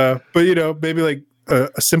 Right. But maybe like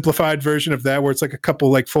a simplified version of that where it's like a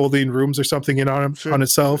couple like folding rooms or something on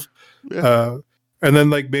itself. Yeah. And then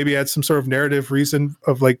like maybe add some sort of narrative reason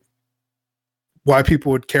of like why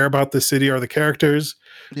people would care about the city or the characters.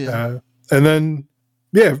 Yeah. And then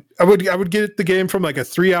I would get the game from like a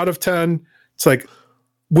 3 out of 10. It's like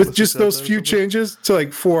with just those few changes to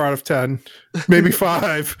like 4 out of 10, maybe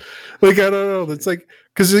 5. Like I don't know. It's like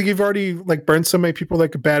because like, you've already like burned so many people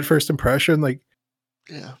like a bad first impression. Like,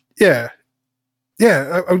 Yeah.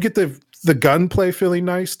 yeah, I would get the gunplay feeling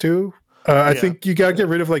nice too. I think you gotta get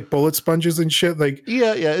rid of like bullet sponges and shit. Like,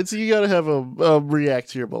 yeah, it's you gotta have a react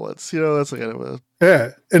to your bullets. You know, that's kind of a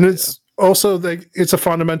yeah, and it's also like it's a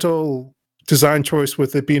fundamental design choice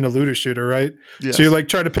with it being a looter shooter, right? yes. So you're like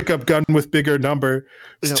trying to pick up gun with bigger number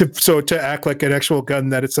to act like an actual gun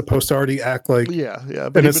that it's supposed to already act like. Yeah. But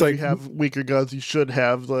and even it's if like, you have weaker guns, you should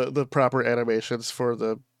have the proper animations for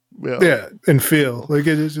the and feel like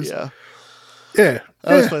it is just yeah. Yeah,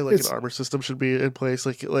 I was feel like an armor system should be in place.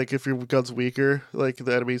 Like if your gun's weaker, like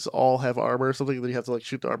the enemies all have armor or something, then you have to like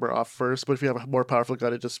shoot the armor off first. But if you have a more powerful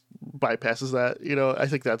gun, it just bypasses that. You know, I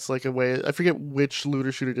think that's like a way. I forget which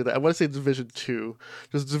looter shooter did that. I want to say Division 2,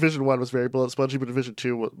 because Division 1 was very bullet spongy, but Division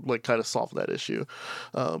 2 would like kind of solved that issue.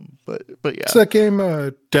 But yeah, it's that game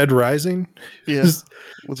Dead Rising. Yeah,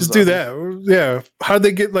 just do that. Yeah, how'd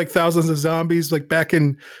they get like thousands of zombies like back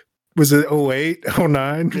in? Was it 08,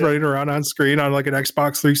 09, running around on screen on like an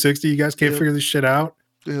Xbox 360? You guys can't figure this shit out?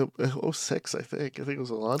 Yeah, 06, I think. I think it was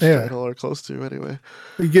a launch title or close to, anyway.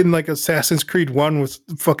 You're getting like Assassin's Creed 1 with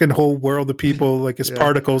fucking whole world of people like as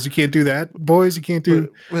particles. You can't do that, boys. You can't do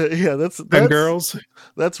that's girls.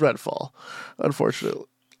 That's Redfall, unfortunately.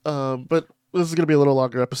 But this is going to be a little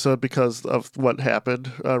longer episode because of what happened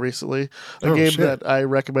recently. A game that I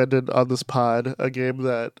recommended on this pod, a game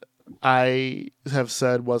that I have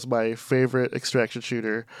said was my favorite extraction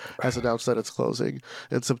shooter, has announced that it's closing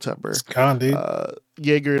in September. It's gone, dude.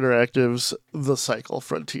 Jaeger Interactive's The Cycle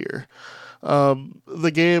Frontier.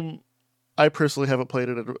 The game, I personally haven't played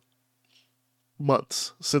it in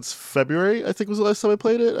months. Since February, I think was the last time I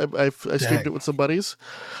played it. I streamed it with some buddies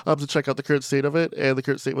to check out the current state of it, and the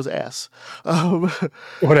current state was ass.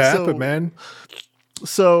 What happened, man?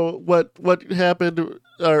 So what happened,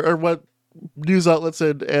 or what news outlets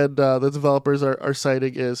and the developers are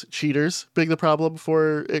citing is cheaters being the problem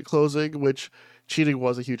for it closing, which cheating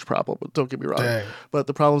was a huge problem, don't get me wrong. Dang. But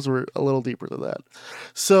the problems were a little deeper than that.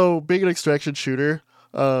 So being an extraction shooter,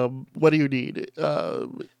 what do you need?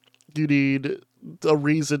 You need a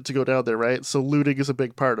reason to go down there, right? So looting is a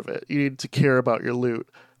big part of it. You need to care about your loot.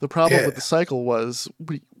 The problem with the cycle was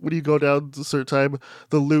when you go down a certain time,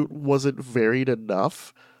 the loot wasn't varied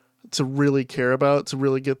enough to really care about, to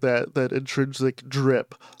really get that intrinsic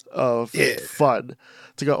drip of fun.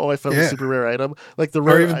 To go, I found a super rare item. Like the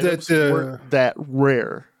rare items weren't that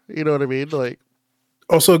rare. You know what I mean? Like,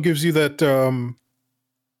 also gives you that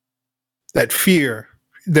that fear,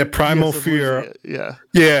 that primal fear.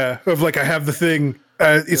 Yeah, of like I have the thing.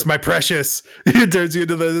 It's my precious. It turns you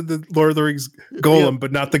into the Lord of the Rings golem,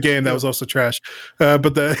 but not the game. That was also trash.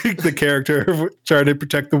 But the character trying to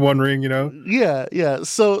protect the One Ring, you know? Yeah.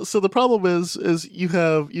 So the problem is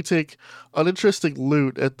you take uninteresting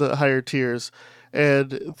loot at the higher tiers,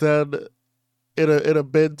 and then in a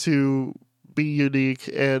bid to be unique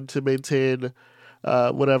and to maintain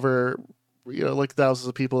whatever, like thousands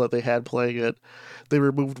of people that they had playing it, they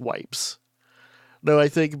removed wipes. No, I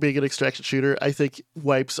think being an extraction shooter, I think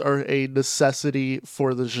wipes are a necessity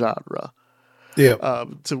for the genre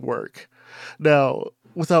to work. Now,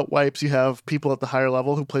 without wipes, you have people at the higher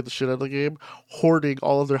level who play the shit out of the game hoarding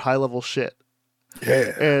all of their high-level shit.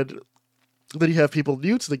 Yeah. And then you have people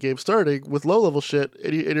new to the game starting with low-level shit,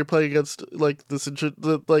 and you're playing against like this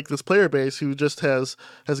player base who just has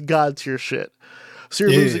god-tier shit. So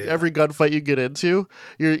you're losing every gunfight you get into.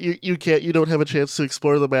 You don't have a chance to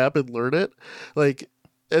explore the map and learn it. Like,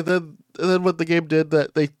 and then what the game did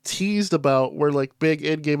that they teased about were like big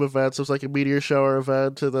in-game events. There was like a meteor shower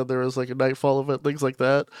event, and then there was like a nightfall event, things like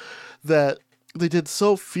that. That they did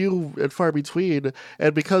so few and far between,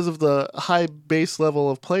 and because of the high base level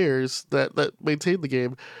of players that maintained the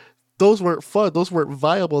game, those weren't fun. Those weren't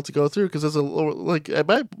viable to go through because as at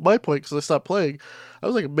my point, because I stopped playing, I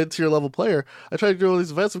was like a mid-tier level player. I tried to do all these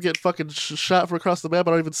events. I'm getting fucking shot from across the map.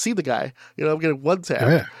 I don't even see the guy. I'm getting one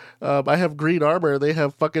tap. I have green armor. They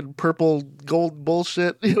have fucking purple gold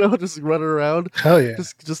bullshit. Just running around. Hell yeah,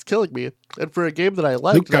 just killing me. And for a game that I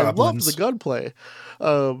liked, I loved the gunplay.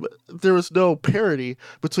 There was no parity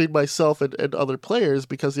between myself and other players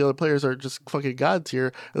because the other players are just fucking god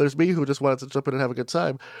tier, and there's me who just wanted to jump in and have a good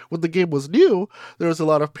time. When the game was new, there was a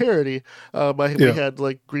lot of parity. We had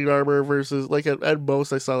like green armor versus like at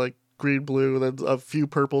most I saw like green, blue, and then a few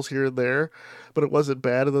purples here and there, but it wasn't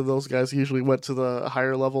bad. And then those guys usually went to the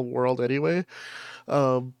higher level world anyway.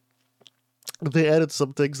 They added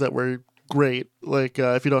some things that were great, like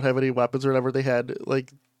if you don't have any weapons or whatever, they had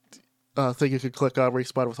like thing you could click on where you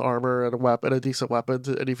spawn with armor and a weapon, a decent weapon,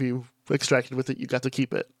 and if you extracted with it, you got to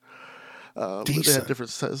keep it. They had Decent. different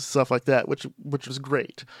stuff like that, which was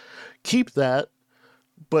great. Keep that,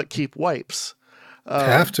 but keep wipes.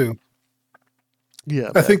 Have Um, to. yeah,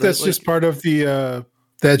 I man. think that's just part of the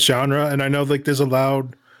that genre, and I know like there's a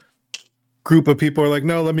loud group of people who are like,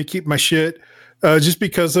 no, let me keep my shit, just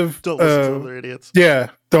because of Don't listen to them; they're idiots. yeah,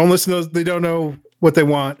 don't listen to those. They don't know what they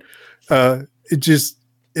want. It just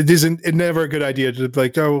it isn't. It never a good idea to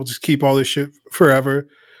like, oh, we'll just keep all this shit forever.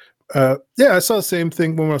 Yeah, I saw the same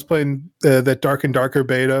thing when I was playing that Dark and Darker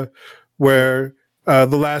beta, where the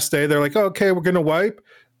last day they're like, oh, okay, we're gonna wipe,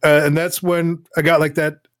 and that's when I got like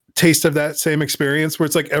that taste of that same experience where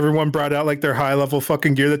it's like everyone brought out like their high level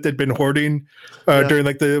fucking gear that they'd been hoarding Yeah, during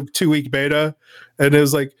like the 2 week beta, and it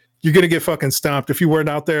was like you're gonna get fucking stomped if you weren't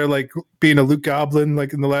out there like being a loot goblin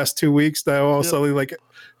like in the last 2 weeks. That all yep, suddenly like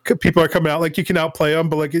people are coming out like you can outplay them,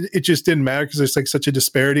 but like it just didn't matter because there's like such a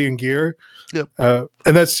disparity in gear. yep, And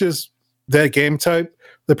that's just that game type.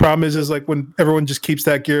 The problem is yep. like when everyone just keeps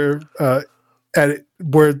that gear at it,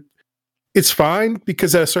 where it's fine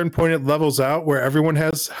because at a certain point it levels out where everyone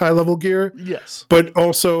has high level gear, Yes. but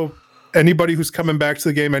also anybody who's coming back to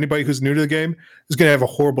the game, anybody who's new to the game is going to have a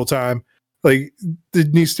horrible time. Like there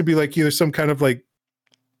needs to be like either some kind of like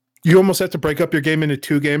you almost have to break up your game into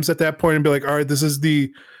 2 games at that point and be like, all right, this is the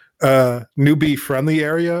newbie friendly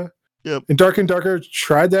area. Yep. And Dark and Darker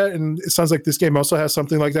tried that, and it sounds like this game also has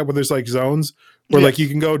something like that where there's like zones where Yes. like you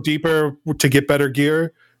can go deeper to get better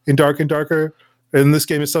gear in Dark and Darker. And in this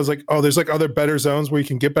game, it sounds like, oh, there's like other better zones where you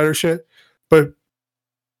can get better shit. But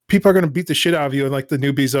people are going to beat the shit out of you in like the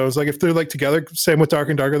newbie zones. Like if they're like together, same with Dark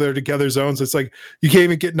and Darker, they're together zones. It's like you can't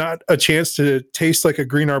even get not a chance to taste like a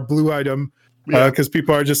green or blue item because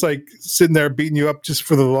people are just like sitting there beating you up just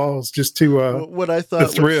for the lulls, just to What I the thought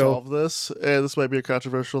would thrill. solve this, and this might be a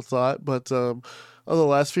controversial thought, but on the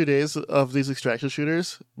last few days of these extraction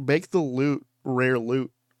shooters, make the loot rare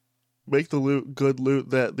loot. Make the loot good loot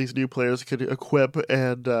that these new players can equip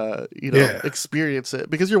and Yeah. experience it.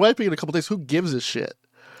 Because you're wiping in a couple days. Who gives a shit?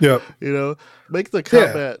 Yep. Make the Yeah.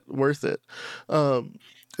 combat worth it.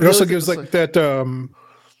 It also gives like that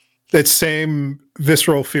that same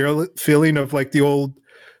visceral feeling of like the old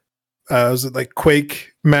was it like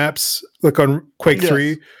Quake maps like on Quake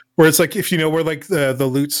 3 where it's like if you know where like the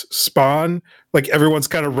loots spawn, like everyone's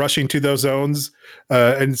kind of rushing to those zones,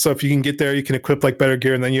 and so if you can get there you can equip like better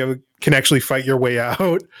gear and then can actually fight your way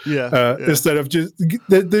out instead of just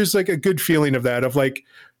there's like a good feeling of that of like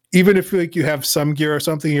even if like you have some gear or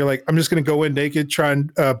something, you're like, I'm just gonna go in naked, try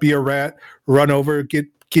and be a rat, run over, get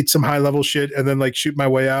some high level shit, and then like shoot my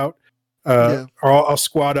way out. Or I'll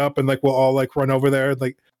squat up and like we'll all like run over there.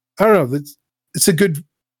 Like I don't know, it's a good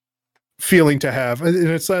feeling to have, and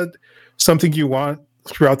it's not something you want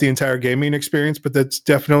throughout the entire gaming experience, but that's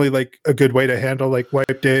definitely like a good way to handle like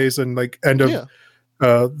wipe days and like end of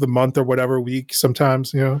the month or whatever week.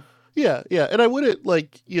 Sometimes, Yeah, and I wouldn't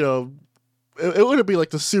like it wouldn't be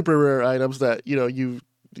like the super rare items that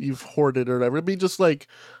you've hoarded or whatever. It'd be just like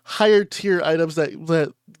higher tier items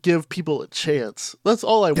that give people a chance. That's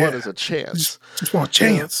all I want is a chance. Just want a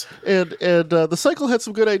chance. And the cycle had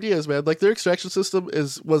some good ideas, man. Like their extraction system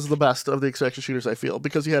was the best of the extraction shooters, I feel,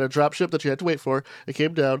 because you had a drop ship that you had to wait for. It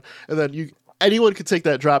came down, and then anyone could take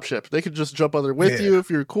that drop ship. They could just jump on there with you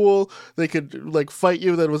if you're cool. They could like fight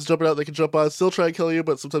you. Then was jumping out, they could jump on, still try and kill you,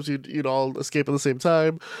 but sometimes you'd all escape at the same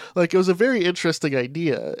time. Like it was a very interesting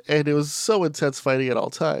idea, and it was so intense fighting at all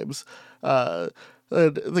times. And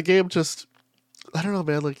the game just, I don't know,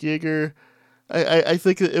 man. Like Jaeger, I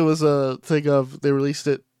think it was a thing of they released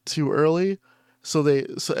it too early, so they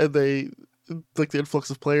like the influx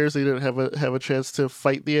of players, they didn't have a chance to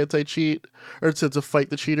fight the anti-cheat or to fight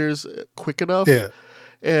the cheaters quick enough. Yeah.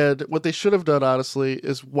 And what they should have done, honestly,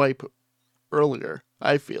 is wipe earlier,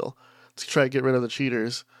 I feel, to try and get rid of the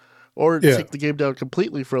cheaters, or take the game down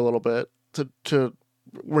completely for a little bit to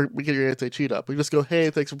we get your anti-cheat up. We just go, hey,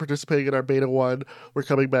 thanks for participating in our beta 1. We're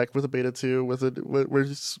coming back with a beta 2. We're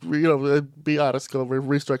just, be honest, we're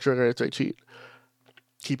restructuring our anti-cheat.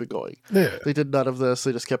 Keep it going. Yeah. They did none of this.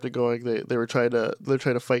 They just kept it going. They were trying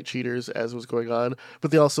to fight cheaters as it was going on,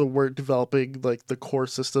 but they also weren't developing like the core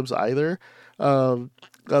systems either.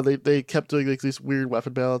 They kept doing like these weird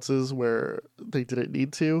weapon balances where they didn't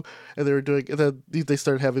need to, and then they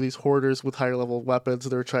started having these hoarders with higher level weapons,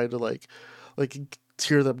 and they were trying to like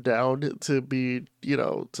tear them down to be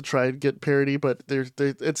to try and get parity, but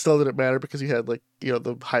it still didn't matter because you had like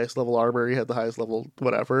the highest level armor, you had the highest level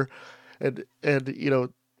whatever. And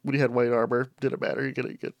when you had white armor, didn't matter. You're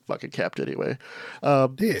gonna get fucking capped anyway.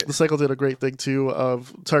 The cycle did a great thing too.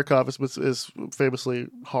 Of Tarkov is famously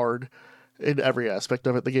hard, in every aspect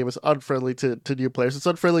of it. The game is unfriendly to new players. It's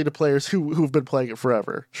unfriendly to players who've been playing it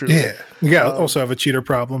forever. Truly. Yeah, you got also have a cheater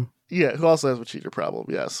problem. Yeah, who also has a cheater problem?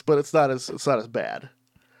 Yes, but it's not as bad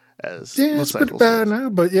as Yeah, it's pretty bad now,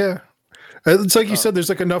 but yeah, it's like you said. There's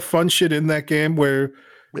like enough fun shit in that game where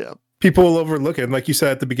people will overlook it. And like you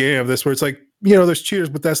said at the beginning of this, where it's like, you know, there's cheaters,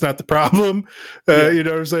 but that's not the problem. You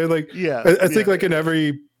know what I'm saying? Like, I think like in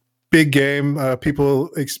every big game, people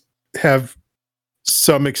have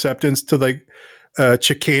some acceptance to like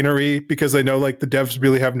chicanery because they know like the devs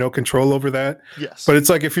really have no control over that. Yes. But it's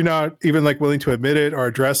like if you're not even like willing to admit it or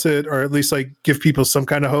address it or at least like give people some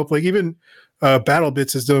kind of hope, like even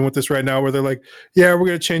BattleBits is dealing with this right now where they're like, yeah, we're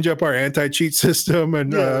going to change up our anti-cheat system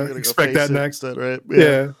and expect that next. Right?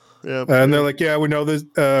 Yeah. And they're like, yeah, we know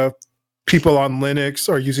that people on Linux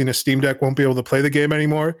or using a Steam Deck won't be able to play the game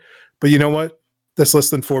anymore. But you know what? That's less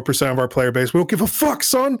than 4% of our player base. We don't give a fuck,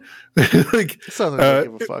 son. Like, it's not that they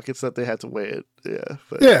don't give a fuck. It's that they had to wait. Yeah.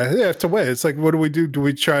 But. Yeah, they have to wait. It's like, what do we do? Do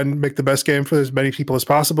we try and make the best game for as many people as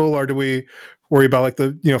possible, or do we worry about like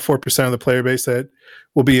the 4% of the player base that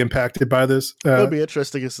will be impacted by this? It'll be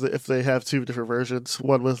interesting if they have two different versions,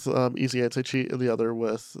 one with easy anti-cheat and the other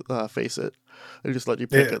with face it, and just let you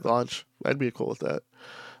pick at launch. I'd be cool with that.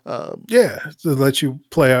 To let you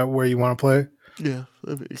play out where you want to play. Yeah.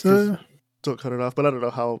 Don't cut it off, but I don't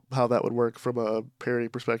know how that would work from a parity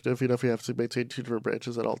perspective. You know, if you have to maintain two different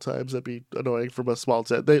branches at all times, that'd be annoying from a small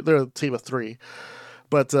team. They're a team of 3.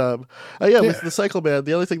 But with the Cycle Man,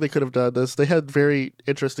 the only thing they could have done is they had very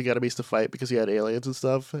interesting enemies to fight because you had aliens and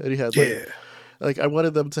stuff, and you had like I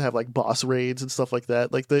wanted them to have like boss raids and stuff like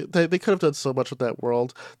that. Like they could have done so much with that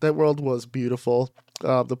world. That world was beautiful.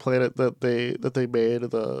 The planet that they made,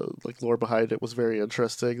 the like lore behind it was very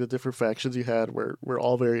interesting. The different factions you had were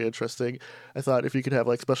all very interesting. I thought if you could have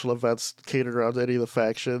like special events catered around any of the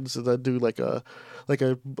factions, and then do like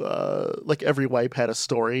every wipe had a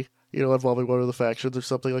story, involving one of the factions or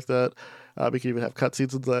something like that. You could even have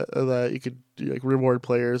cutscenes of that. You could like reward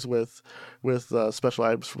players with special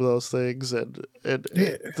items for those things, and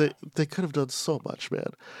they could have done so much, man.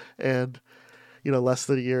 And less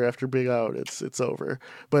than a year after being out, it's over.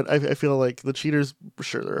 But I feel like the cheaters,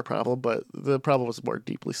 sure, they're a problem, but the problem was more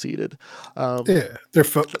deeply seated. Their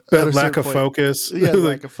lack of focus. Yeah,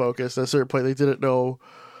 lack of focus. At a certain point, they didn't know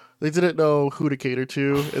who to cater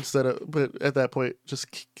to but at that point, just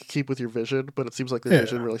keep with your vision. But it seems like their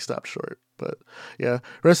vision really stopped short. But yeah,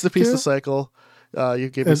 rest in peace, the Cycle. You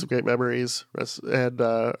gave me some great memories. And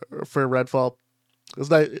for Redfall, it was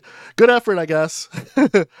nice. Good effort, I guess.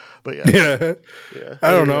 But yeah.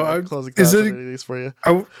 I don't know. Closing thoughts on any of these for you.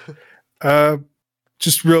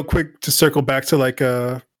 Just real quick to circle back to like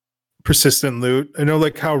persistent loot. I know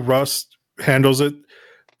like how Rust handles it.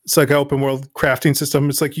 It's like an open world crafting system.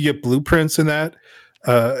 It's like you get blueprints in that.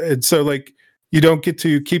 And so like you don't get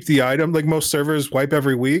to keep the item. Like most servers wipe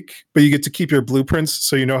every week, but you get to keep your blueprints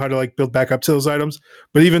so you know how to like build back up to those items.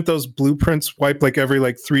 But even those blueprints wipe like every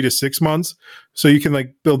like 3 to 6 months. So you can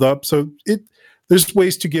like build up. So there's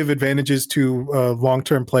ways to give advantages to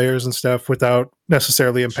long-term players and stuff without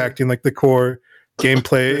necessarily impacting like the core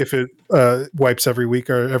gameplay if it wipes every week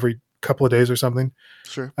or every couple of days or something.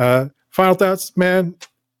 Sure. Final thoughts, man.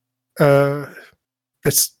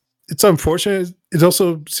 It's unfortunate. It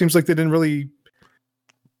also seems like they didn't really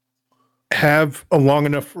have a long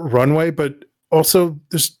enough runway, but also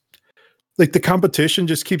there's like the competition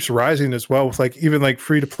just keeps rising as well with like even like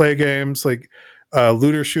free to play games, like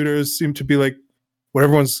looter shooters seem to be like what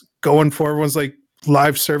everyone's going for. Everyone's like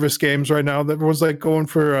live service games right now that everyone's like going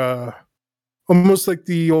for almost like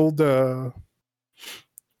the old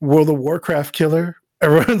World of Warcraft killer.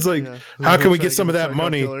 Everyone's like, how can we get some of that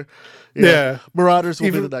money? Yeah. Marauders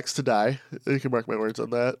will be the next to die. You can mark my words on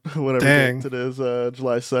that. Whatever date it is,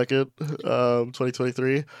 July 2nd,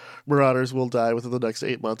 2023. Marauders will die within the next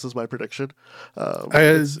 8 months is my prediction.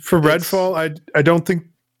 For Redfall, I don't think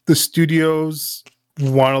the studios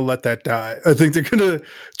want to let that die. I think they're going to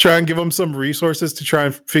try and give them some resources to try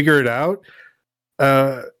and figure it out.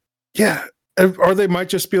 Or they might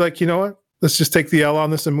just be like, you know what? Let's just take the L on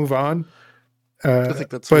this and move on. I think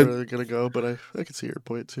that's where they're going to go, but I can see your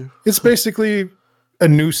point too. It's basically a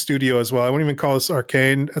new studio as well. I wouldn't even call this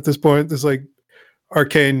Arcane at this point. This like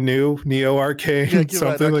Arcane New, Neo Arcane,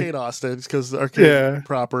 something Arcane like Austin, because Arcane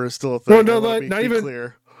proper is still a thing. No, not even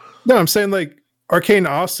clear. No, I'm saying like Arcane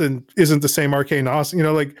Austin isn't the same Arcane Austin.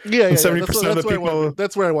 70% of the people.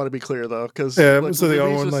 That's where I want to be clear though, because so the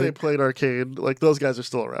other one they played Arcane, like those guys are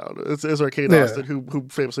still around. It's Arcane Austin who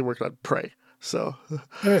famously worked on Prey. So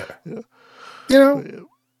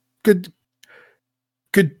good.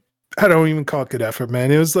 I don't even call it good effort, man.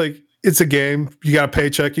 It was like it's a game. You got a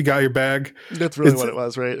paycheck, you got your bag. That's really what it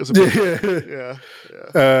was, right? It was a paycheck.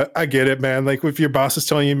 Yeah. I get it, man. Like if your boss is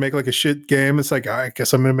telling you to make like a shit game, it's like, I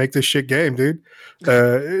guess I'm gonna make this shit game, dude.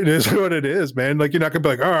 It is what it is, man. Like you're not gonna be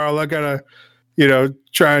like, oh, I gotta,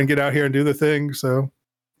 try and get out here and do the thing. So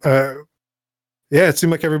yeah, it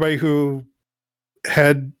seemed like everybody who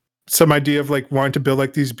had some idea of like wanting to build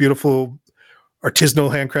like these beautiful artisanal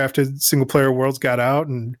handcrafted single player worlds got out,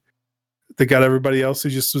 and they got everybody else who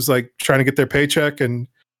just was like trying to get their paycheck, and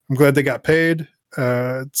I'm glad they got paid.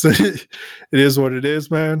 It is what it is,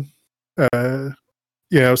 man.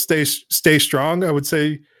 Stay strong. I would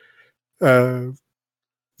say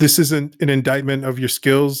this isn't an indictment of your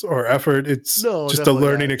skills or effort. It's just a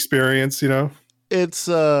learning experience, It's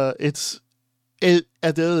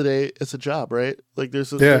at the end of the day, it's a job, right? Like there's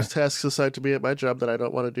tasks assigned to me at my job that I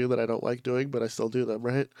don't want to do, that I don't like doing, but I still do them,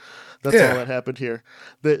 right? That's all that happened here.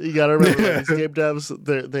 You got to remember, these game devs,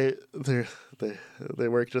 they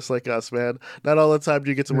work just like us, man. Not all the time do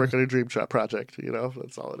you get to work on a dream shot project,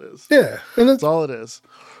 That's all it is. Yeah, and that's all it is.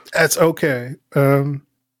 That's okay. And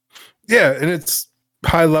it's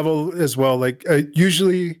high level as well. Like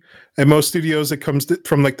usually at most studios, it comes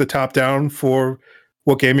from like the top down for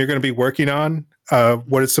what game you're going to be working on,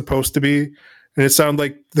 what it's supposed to be. And it sounded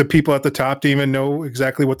like the people at the top didn't even know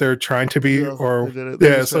exactly what they're trying to be.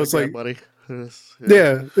 So it's like, money.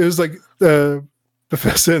 It was like the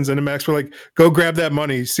Bethesda and Max were like, go grab that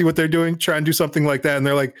money, see what they're doing, try and do something like that. And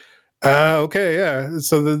they're like, okay, yeah.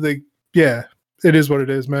 So it is what it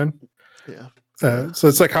is, man. Yeah. So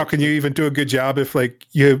it's like, how can you even do a good job if like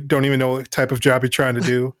you don't even know what type of job you're trying to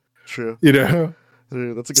do? True.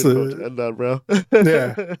 Dude, that's a good note to end on, bro.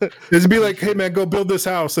 It'd be like, hey man, go build this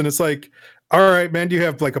house, and it's like, all right, man, do you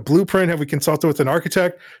have like a blueprint? Have we consulted with an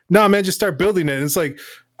architect? No, man, just start building it. And it's like,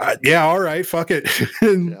 yeah, all right, fuck it.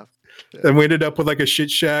 And we ended up with like a shit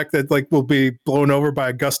shack that like will be blown over by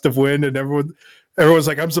a gust of wind, and everyone's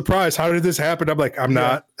like, I'm surprised. How did this happen? I'm like, I'm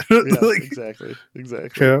not. Exactly.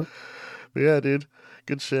 Yeah. But yeah, dude,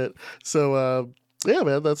 good shit. So yeah,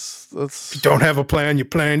 man, that's. If you don't have a plan, you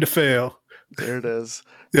plan to fail. There it is.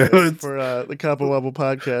 Yeah. For the Copper Wombo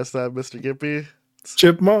podcast, I'm Mr. Gimpy.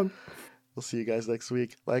 Chipmunk. We'll see you guys next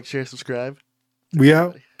week. Like, share, subscribe. We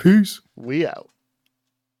out. Peace. We out.